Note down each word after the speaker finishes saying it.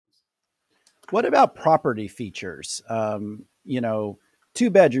What about property features? You know, 2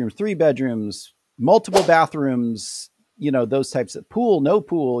 bedrooms, 3 bedrooms, multiple bathrooms, you know, those types of pool, no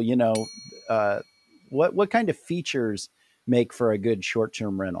pool, you know, uh, what kind of features make for a good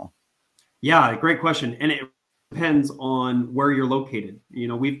short-term rental? Yeah, great question. And it depends on where you're located. You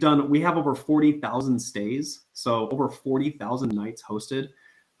know, we have over 40,000 stays, so over 40,000 nights hosted.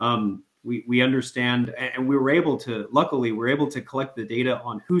 We understand, and we were able to, luckily, we're able to collect the data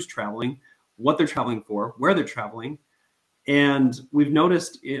on who's traveling, what they're traveling for, where they're traveling. And we've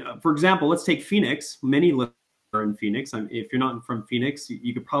noticed, for example, let's take Phoenix. Many listeners are in Phoenix. If you're not from Phoenix,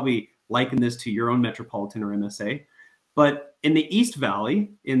 you could probably liken this to your own metropolitan or MSA. But in the East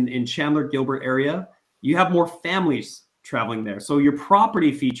Valley, in Chandler, Gilbert area, you have more families traveling there. So your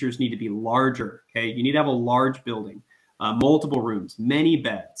property features need to be larger, okay? You need to have a large building, multiple rooms, many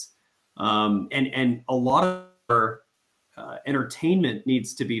beds. And a lot of our entertainment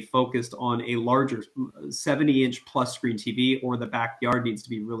needs to be focused on a larger 70-inch plus screen TV, or the backyard needs to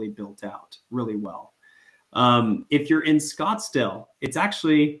be really built out really well. If you're in Scottsdale, it's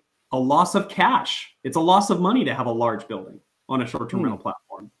actually a loss of cash. It's a loss of money to have a large building on a short-term rental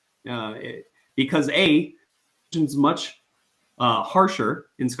platform. Because it's much harsher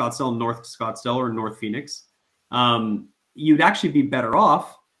in Scottsdale, North Scottsdale, or North Phoenix. You'd actually be better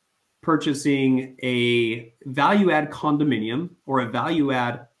off purchasing a value-add condominium or a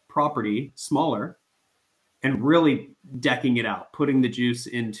value-add property, smaller, and really decking it out, putting the juice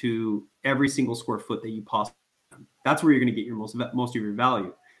into every single square foot that you possibly can. That's where you're going to get your most of your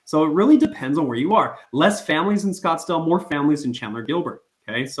value. So it really depends on where you are. Less families in Scottsdale, more families in Chandler, Gilbert.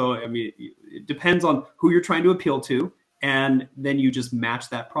 Okay, so I mean, it depends on who you're trying to appeal to, and then you just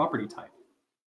match that property type.